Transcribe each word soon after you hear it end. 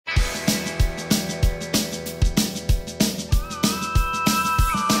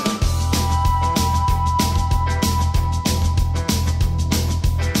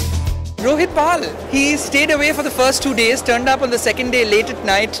Rohit Bal. He stayed away for the first 2 days, turned up on the second day late at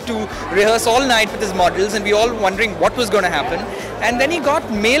night to rehearse all night with his models, and we all wondering what was going to happen. And then he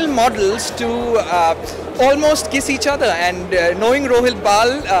got male models to almost kiss each other. And knowing Rohit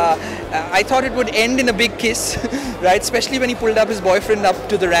Bal, I thought it would end in a big kiss, right? Especially when he pulled up his boyfriend up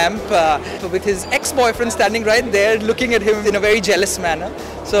to the ramp with his ex-boyfriend standing right there, looking at him in a very jealous manner.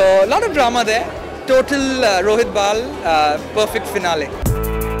 So a lot of drama there. Total Rohit Bal, perfect finale.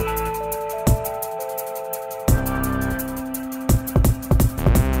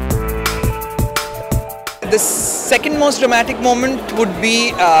 The second most dramatic moment would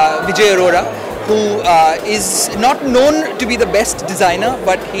be Vijay Arora, who is not known to be the best designer,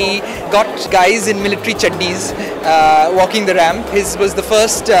 but he got guys in military chaddis walking the ramp. His was the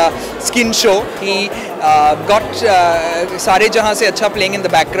first skin show. He got Sare Jahan Se Acha playing in the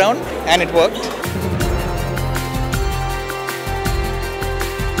background, and it worked.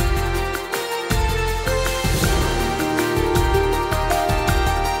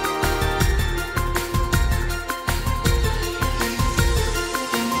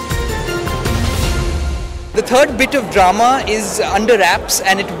 The third bit of drama is under wraps,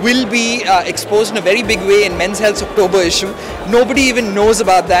 and it will be exposed in a very big way in Men's Health's October issue. Nobody even knows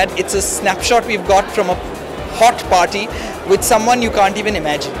about that. It's a snapshot we've got from a hot party with someone you can't even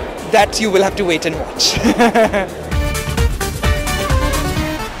imagine. That you will have to wait and watch.